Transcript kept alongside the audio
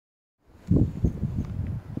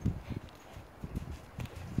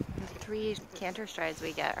The 3 canter strides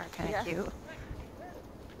we get are kind of cute.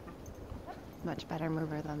 Much better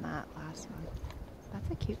mover than that last one.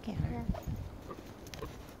 That's a cute canter.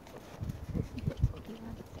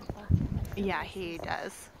 Yeah, he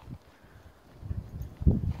does.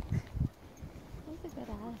 He's a good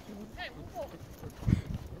attitude.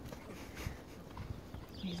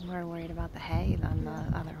 He's more worried about the hay than the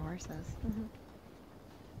other horses. And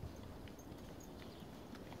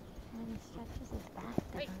he stretches his back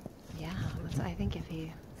down. Yeah, that's, I think if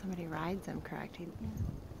somebody rides him correct, he'd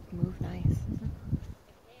move nice.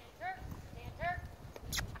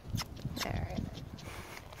 There.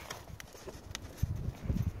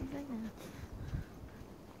 He's like that.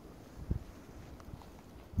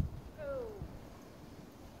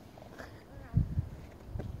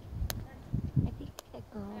 I think the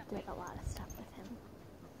girl did a lot of stuff with him.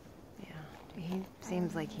 Yeah, he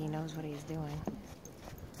seems like he knows what he's doing.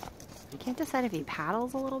 I can't decide if he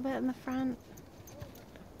paddles a little bit in the front.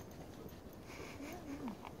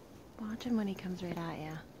 Watch him when he comes right at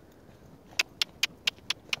you.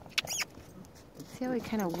 See how he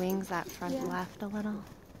kind of wings that front left a little?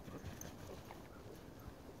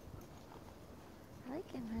 I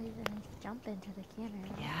like him how he's a nice jump into the canter.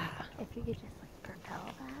 Yeah. If you could just like propel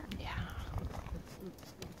that. Yeah.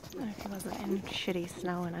 If it wasn't in shitty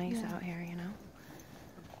snow and ice out here, you know?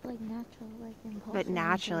 Like natural, like impulse. But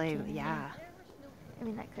naturally, yeah. I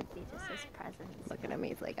mean, that could be just his presence. Look at him,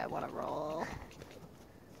 he's like, I want to roll.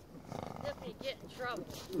 If you get in trouble.